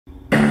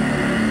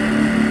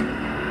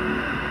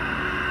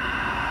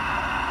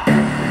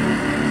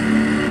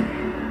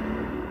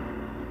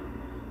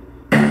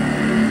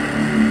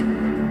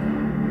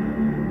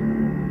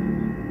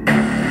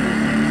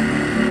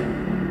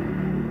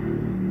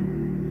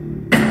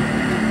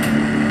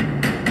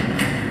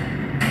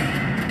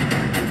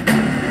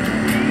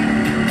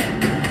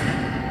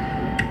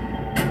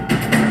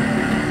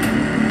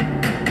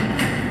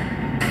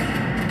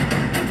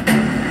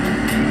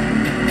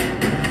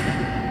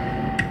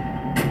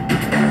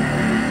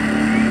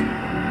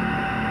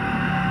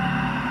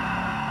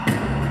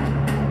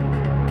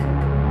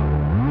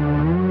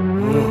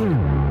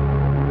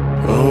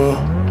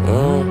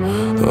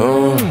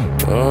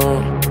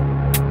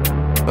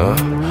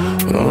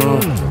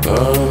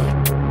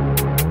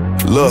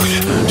Look,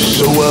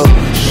 show up,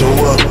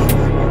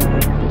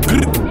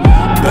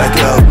 back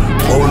out,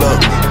 hold up,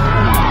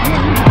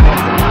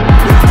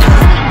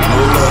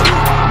 roll up,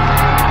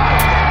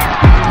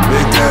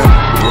 make that,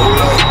 roll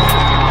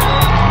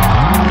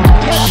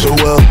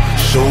up,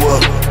 show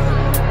up,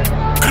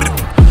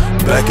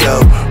 back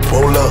out,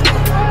 hold up,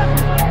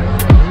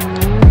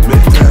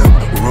 make that,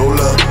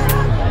 roll up,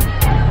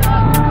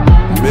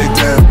 make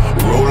that,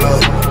 roll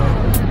up.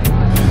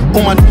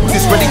 All my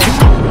niggas ready to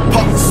go.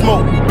 Pop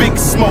smoke, big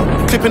smoke,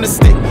 clipping the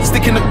stick,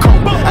 sticking the coat.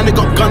 And they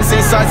got guns same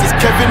size as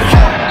Kevin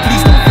Hart.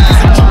 Please don't think it's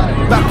a joke.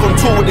 Back on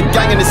tour with the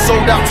gang and it's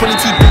sold out. 22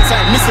 days,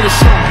 I ain't missing a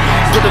show.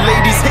 Got the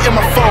ladies hitting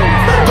my phone,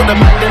 got the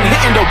man then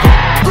hitting the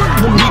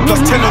road. Me plus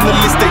 10 on the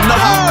list, they know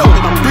how I'm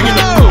coming. I'm bringing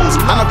the bills,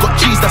 and I've got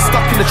G's that's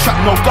stuck in the trap.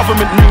 No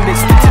government name, they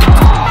stick to the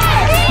code.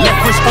 Left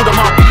wrist, order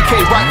my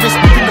BK, right wrist,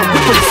 whipping the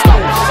whip on the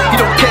stone.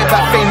 He don't care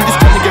about fame, he just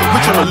trying to get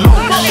rich on the low.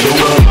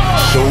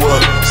 Show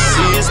up,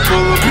 see us pull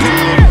up,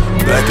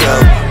 back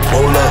out,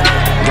 hold up,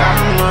 got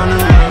him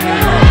running,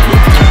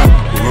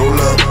 roll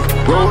up,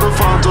 roll the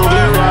front to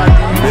the right,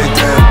 make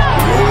that,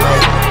 roll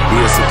up, we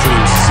are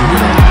supreme, see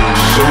what I mean.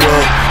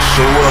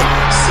 Show up,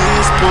 see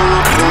us pull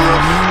up,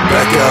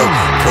 back out,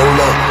 hold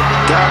up,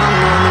 got him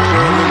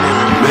running,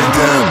 make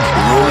that,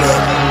 roll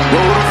up,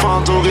 roll the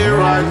front to the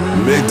right,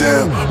 make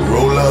that,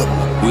 roll up,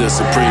 we are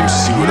supreme,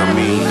 see what I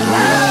mean.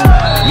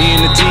 Me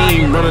and the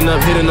team, running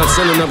up, hitting up,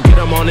 sending up, get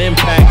them on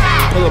impact.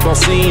 Pull up on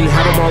scene,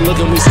 have them all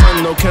looking, we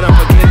stun, no, can I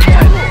forget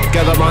that?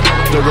 Gather my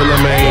the real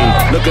main,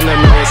 looking at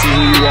me and see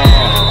who you are.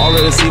 All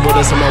of this evil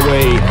that's on my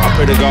way, I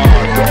pray to God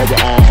for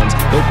overarms.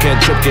 No can't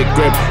trip, get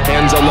grip,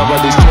 hands all over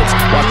these trips,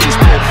 watch this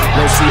pit.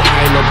 No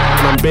CI, no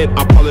I'm bit,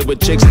 I pull it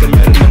with chicks, the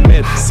men in the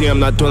mid. See, I'm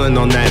not dwelling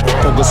on that,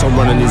 focus on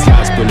running these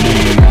last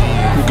believe.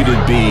 Who could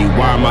it be?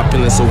 Why am I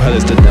feeling so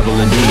hellish, the devil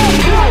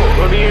indeed?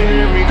 What do you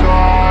hear me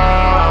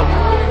call?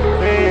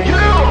 Hey,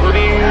 what do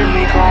you hear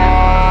me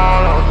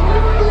call?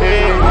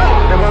 Hey,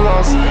 never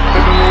lost,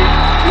 never me.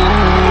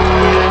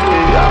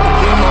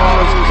 Dream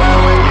on,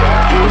 byway,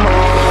 dream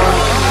on.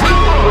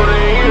 What do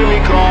you hear me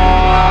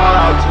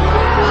call?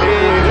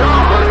 Hey,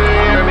 what do you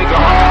hear me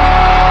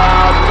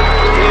call?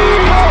 Hey,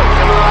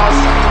 never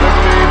lost,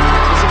 never me.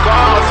 It's a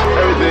cause,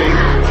 everything.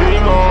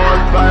 Dream on,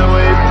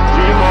 byway,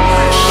 dream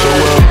on. Show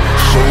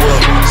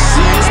up,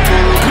 see us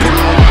pull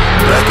up,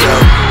 back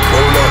out,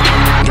 hold up,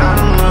 got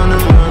him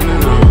running,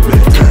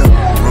 make that,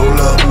 roll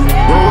up,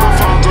 roll the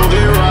front to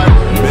the right,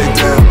 make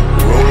that,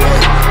 roll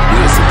up,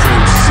 we're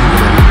supreme, see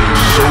what I mean.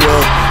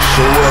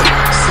 Show up,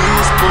 see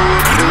us pull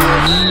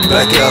up,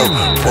 back out,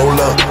 hold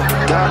up,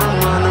 got him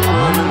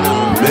running,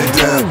 make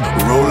that,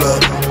 roll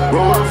up,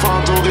 roll the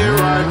front to the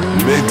right,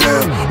 make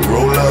that,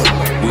 roll up,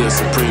 we're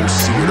supreme,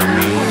 see what I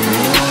mean.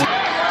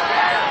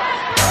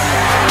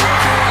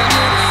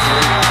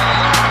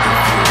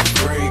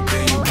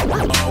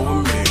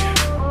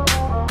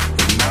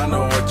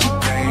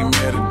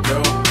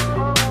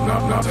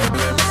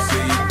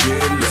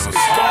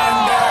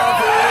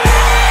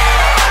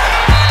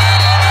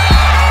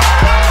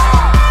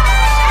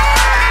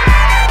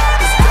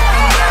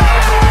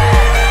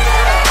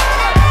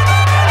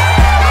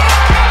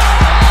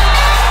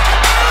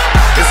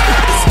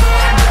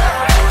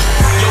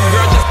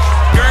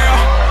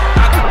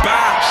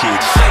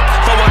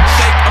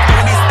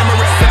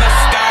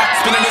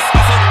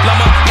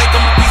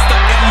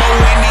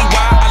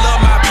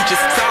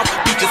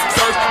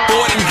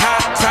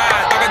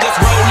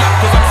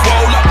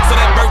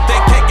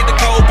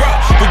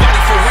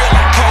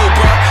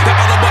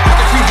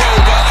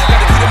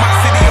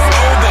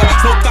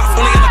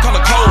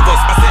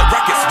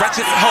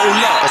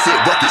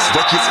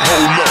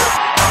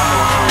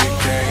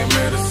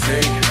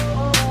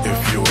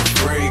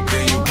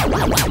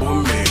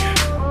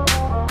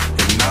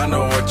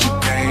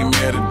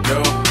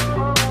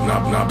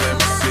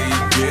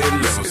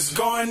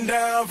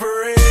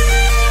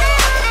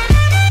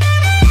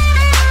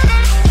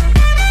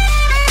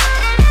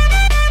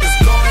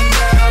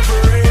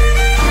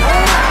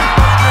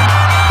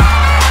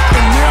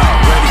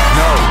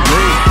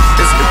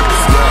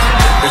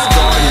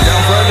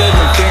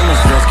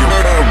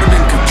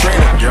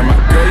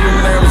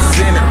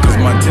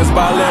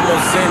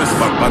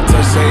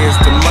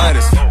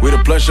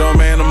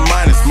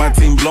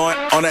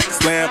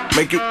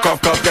 Make you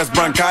cough, that's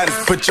bronchitis.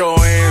 Put your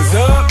hands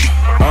up.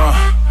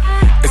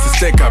 It's a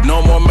stick up,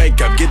 no more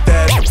makeup. Get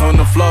that on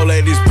the floor,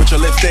 ladies. Put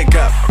your lipstick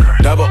up.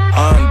 Double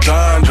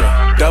entendre,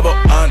 double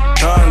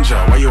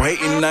entendre. Why you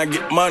hating? I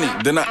get money,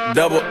 then I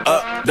double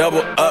up,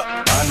 double up.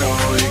 I know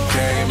you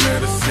came here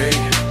to see.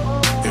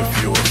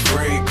 If you a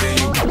freak, then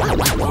you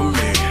with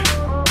me.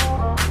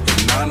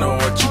 And I know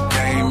what you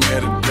came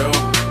here to do.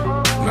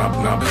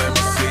 Now let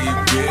me see you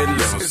get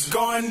loose. It's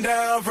going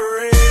down for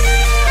real.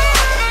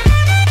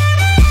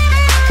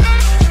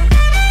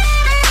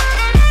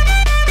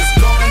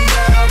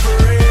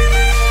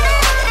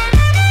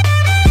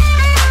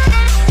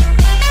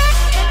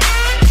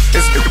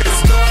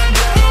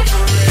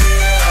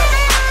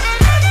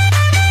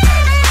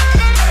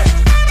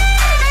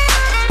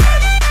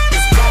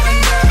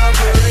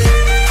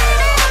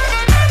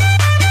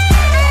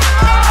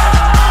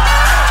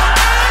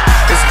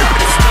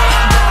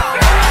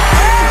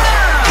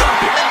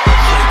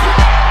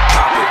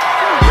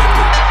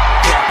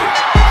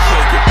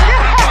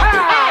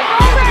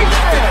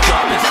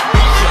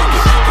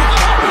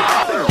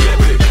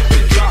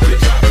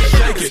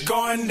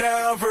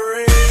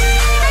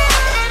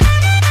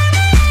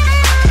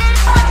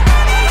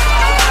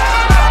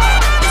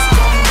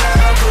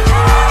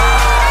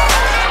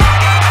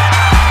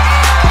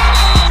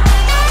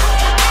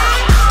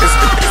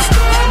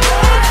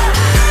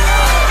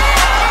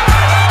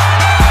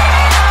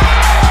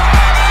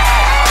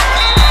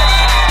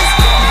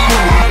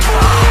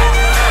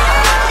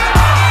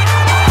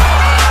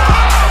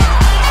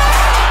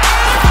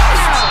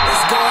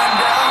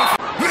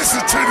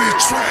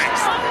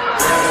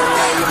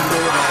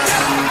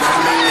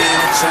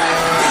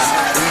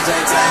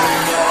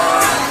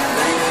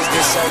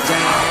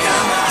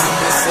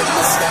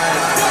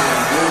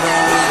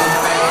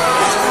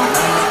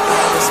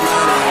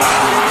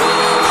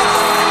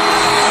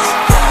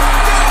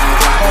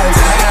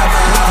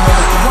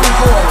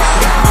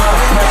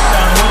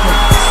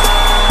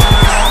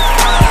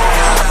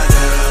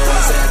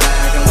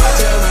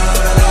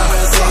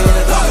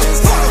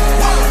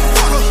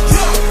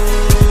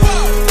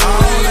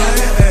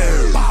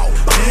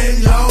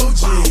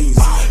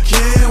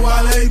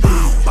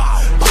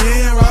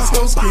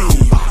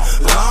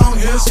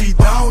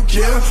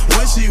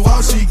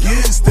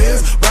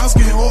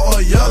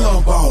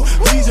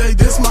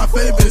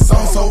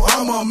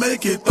 I'ma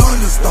make it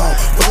thunderstorm.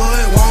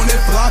 Blood, want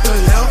it, flock of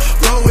hell.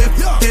 Blow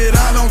it,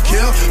 I don't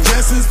care.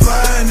 Blessings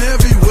flying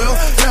everywhere.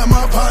 Got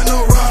my partner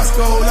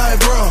Roscoe like,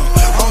 bro,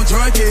 I'm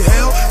drunk in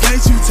hell. Can't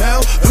you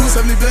tell?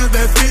 270 bands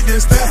that fit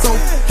this stat so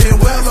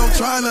f***ing well. I'm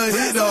tryna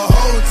hit the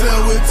hotel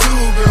with 2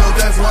 girls.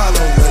 That's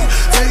Wallow way.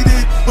 Take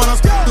this when I'm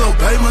little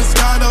pay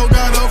Moscato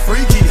got a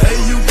freaky. Hey,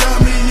 you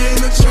got me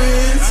in the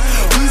trance.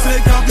 Please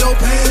take off your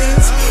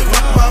pants.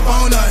 Pop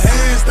on the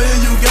handstand.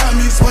 You got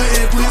me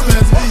sweating. Please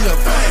pass me a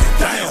fan.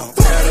 Damn.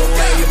 Tell the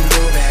way you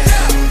moving,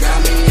 you got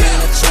me in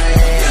a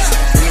trance.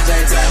 DJ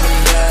tell me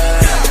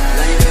up,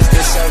 ladies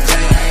this your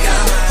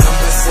jam.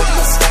 I'ma sip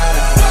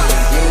Moscato,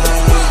 you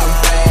don't need them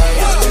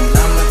fans. And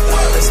I'ma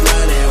throw this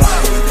money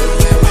while you do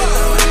it with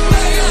no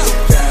hands.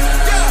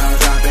 Girl,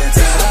 drop it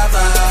to the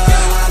floor.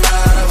 I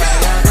love the way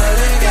you put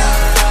it, girl.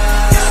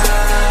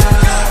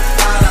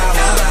 All I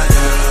wanna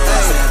do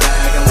is sit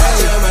back and watch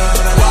you move,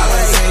 and I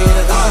wanna see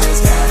the thought is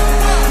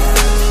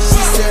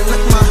She said,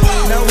 look my,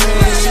 no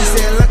hands. She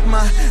said, look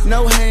my, no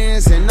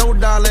hands. And no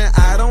darling,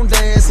 I don't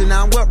dance. And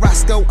I'm with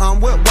Roscoe, I'm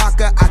with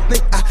Walker. I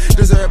think I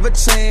deserve a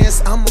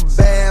chance. I'm a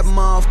bad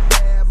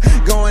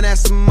motherfucker, going at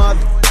some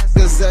motherfuckers.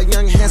 A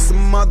young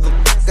handsome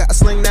motherfucker. I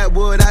sling that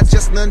wood, I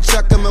just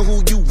nunchuck him. And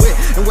who you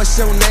with, and what's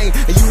your name?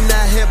 And you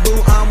not here, boo,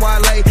 I'm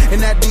Wale. And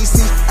that DC,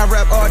 I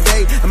rap all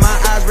day. And my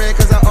eyes red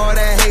cause of all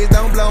that haze.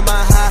 Don't blow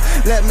my high,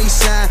 let me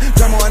shine.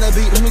 Drama on the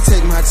beat, let me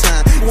take my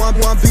time. One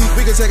beat,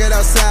 we can take it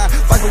outside.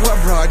 Fight for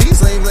what, bro? These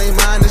lame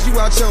minders. You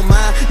out your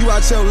mind, you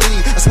out your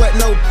league. I sweat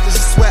no,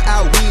 just sweat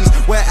out weeds.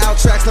 Wear out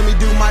tracks, let me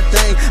do my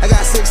thing. I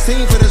got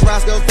 16 for this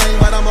Roscoe thing,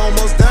 but I'm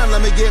almost done,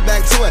 let me get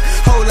back to it.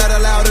 Whole lot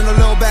of loud in a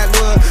low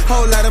backwood.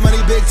 Whole lot of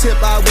money, big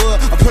tip I would.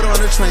 I put on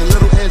the train,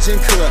 little engine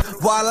could.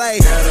 Wale.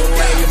 Girl, the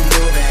way you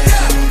moving,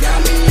 you got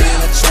me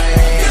in a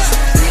trance.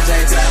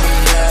 DJ tell me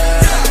up,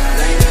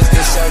 ladies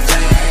this your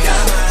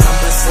jam.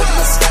 I'ma sip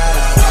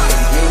Moscato,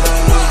 you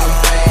don't need them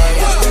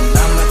fans. And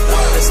I'ma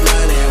throw this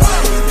money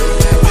while you do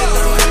it with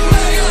no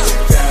hands.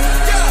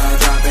 Girl,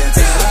 drop it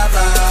to the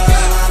floor.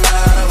 I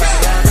love the way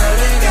you put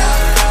it,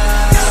 girl.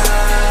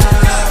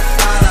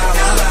 All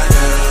I wanna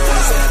do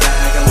is sit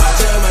back and watch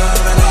you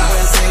move, and I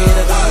can see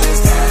the thought is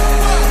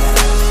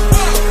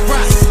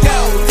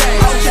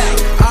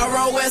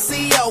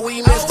R-O-S-C-O,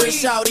 we Mr.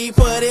 Shawty,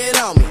 put it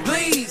on me.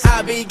 Please,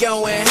 I be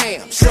going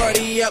ham.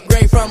 Shorty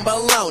upgrade from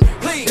bologna.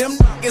 Please, them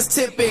niggas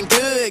tipping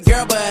good,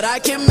 girl, but I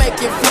can make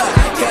it flow.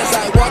 Cause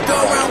I walk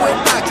around with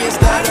pockets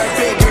that are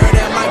bigger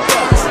than my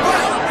bucks.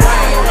 Rain,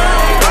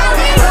 rain,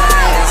 rain,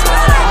 rain. It's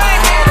all in my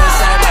head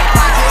inside my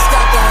pockets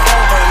got the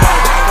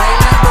overload. Rain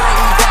never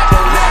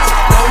evaporates.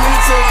 No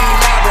need to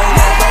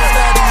elaborate. Most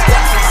of these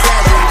ducks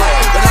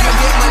exaggerate. But I'ma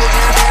get money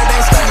and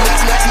they start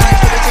next night.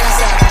 Get a chance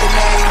after the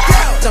name.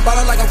 Jump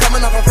out like I'm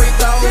coming off a free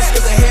throws.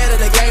 Cause ahead of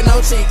the game,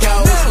 no cheat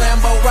codes.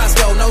 Lambo,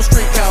 Roscoe, no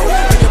street code.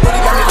 And your booty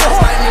got me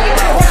lost like me,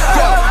 bro.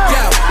 Go,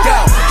 go, go,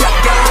 go,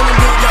 go on and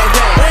do your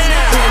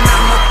dance. And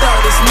I'ma throw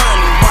this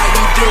money while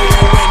you do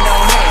it with no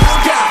hands.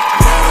 Go.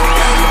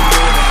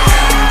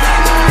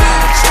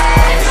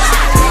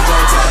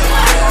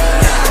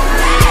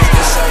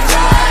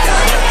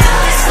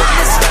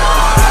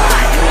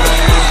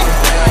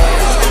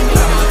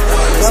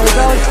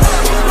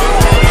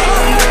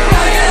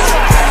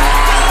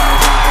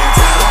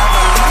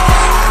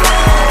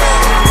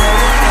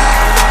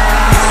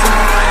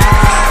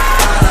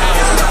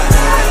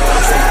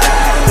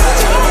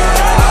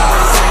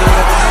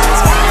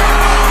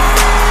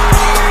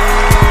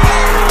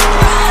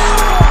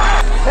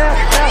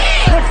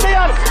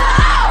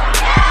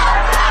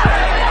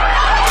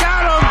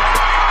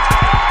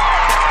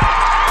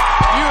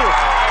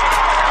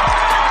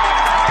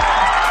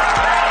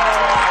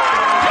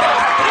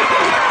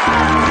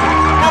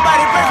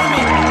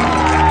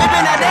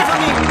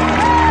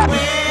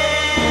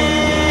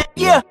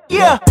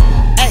 Yeah.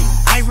 Hey,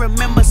 I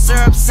remember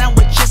syrup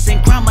sandwiches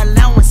and crime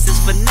allowances.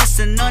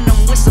 Finessing on them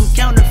with some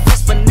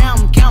counterfeits, but now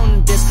I'm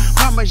counting this.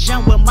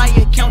 Parmesan with my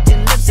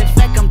accountant lips. In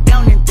fact, I'm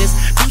down in this.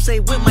 You say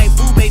with my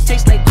boo babe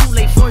tastes like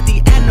Kool-Aid for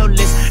the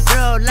analyst.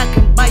 Girl, I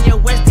can buy your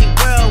Westie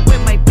world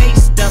with my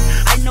base stuff.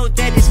 I know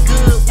that it's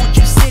good. Won't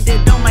you sit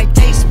it on my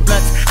taste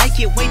buds? I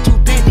get way too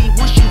petty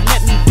once you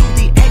let me do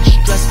the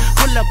extras.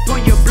 Pull up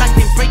on your block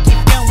and break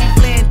it down. We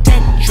playing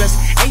Tetris.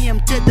 AM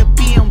to the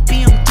PM,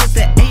 PM to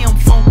the AM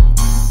phone.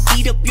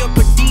 Eat up your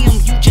per diem,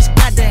 you just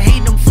gotta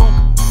hate them funk.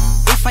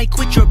 If I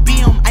quit your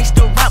BM, I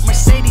still rock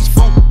Mercedes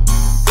funk.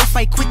 If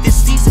I quit this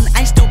season,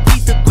 I still be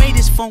the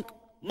greatest funk.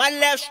 My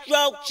left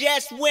stroke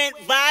just went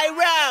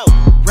viral.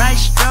 Right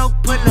stroke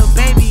put a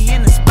baby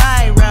in a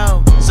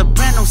spiral.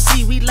 Soprano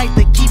C, we like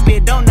to keep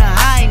it on the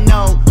high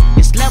note.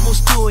 It's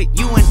levels to it,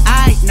 you and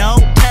I know.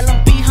 Tell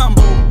them be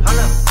humble.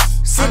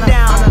 Sit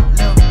down.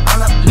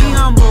 Be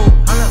humble.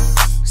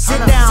 Sit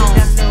down.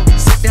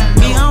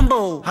 Be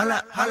humble.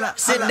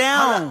 Sit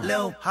down. Be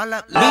humble.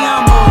 Sit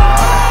down.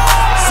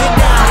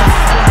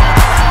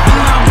 Be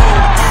humble.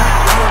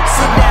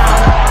 Sit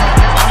down.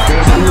 Be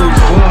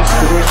humble.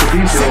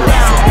 Sit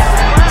down.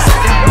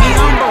 Be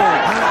humble.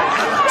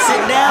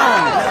 Sit down.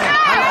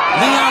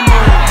 Be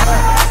humble.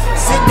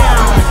 Sit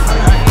down.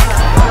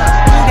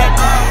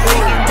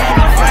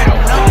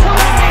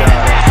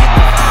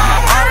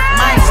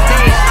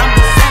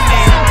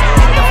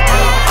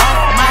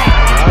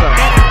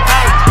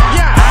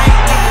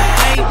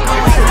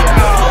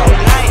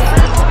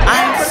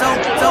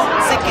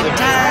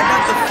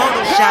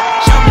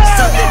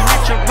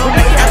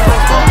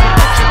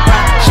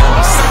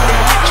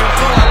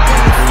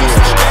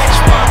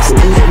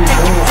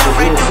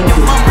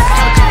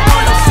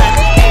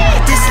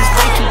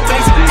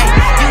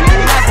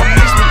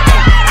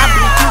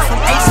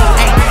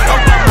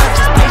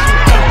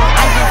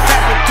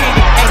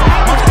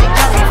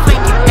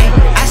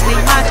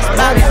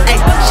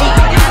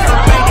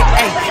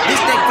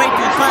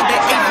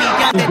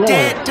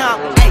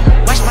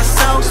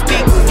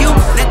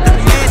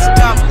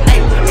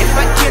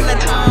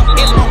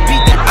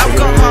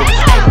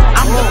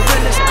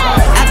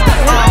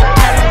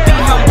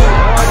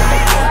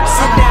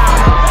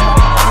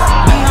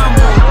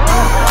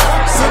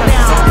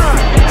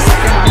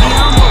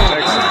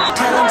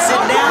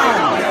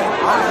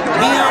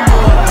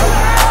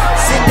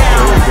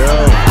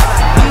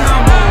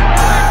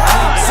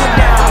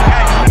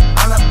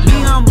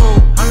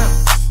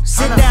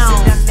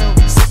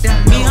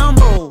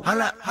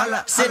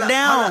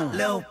 on.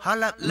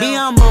 Be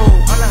humble.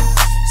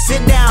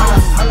 Sit down.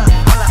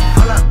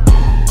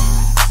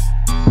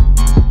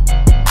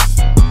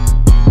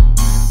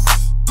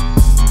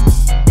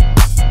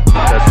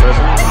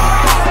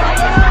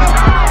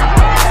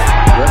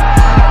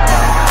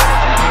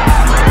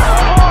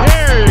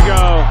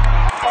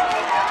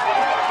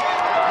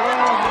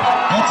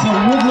 That's a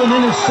Woodland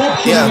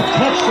interception and a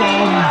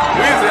touchdown.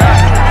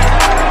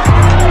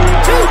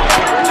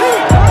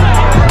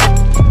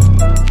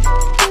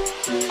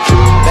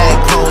 Back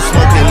home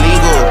smoking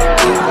legal.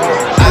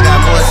 I got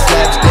more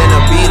slaps than a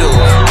Beetle.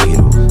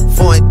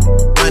 Foreign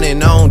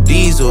running on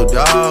diesel,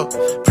 dog.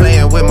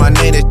 Playing with my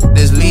name,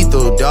 this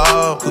lethal,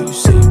 dog. Who you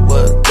say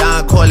what?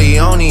 Don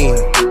Corleone.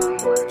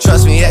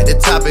 Trust me, at the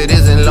top it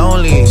isn't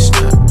lonely.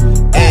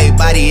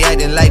 Everybody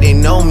acting like they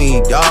know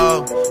me,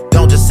 dog.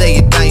 Don't just say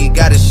it down, you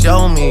gotta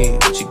show me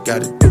what you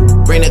gotta do.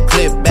 Bring the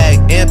clip back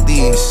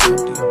empty.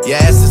 You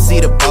asked to see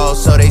the ball,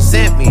 so they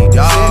sent me,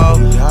 dog.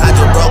 I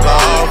just broke her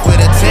off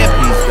with a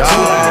 10-piece,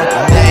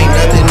 dog. There ain't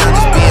nothing, I'm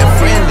just being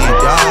friendly,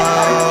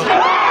 dog.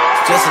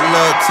 Just a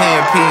little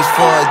 10-piece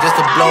for it, just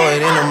to blow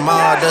it in the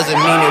mall. Doesn't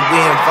mean that we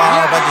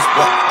involved. I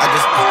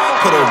just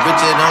put a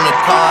Richard on the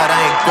card. I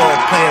ain't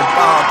going playing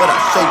ball, but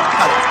I'll show you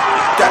how to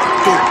gotta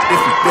do it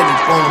if you really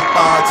wanna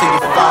fall till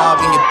you fall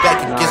and you're back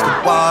against the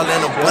wall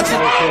and a bunch of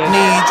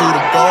need you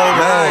to go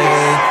away.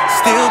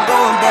 Still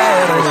going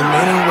bad on them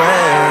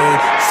anyway.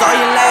 Saw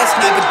you last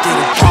night but did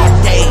it all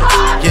day.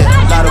 Yeah,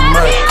 a lot of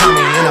murder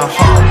coming in a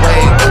hard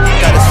way, but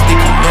got a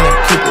sticky and a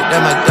keep it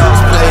at my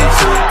dog's place.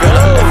 Girl,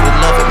 I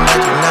love it,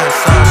 magic, not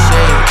some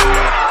shade.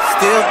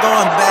 Still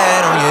going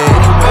bad on you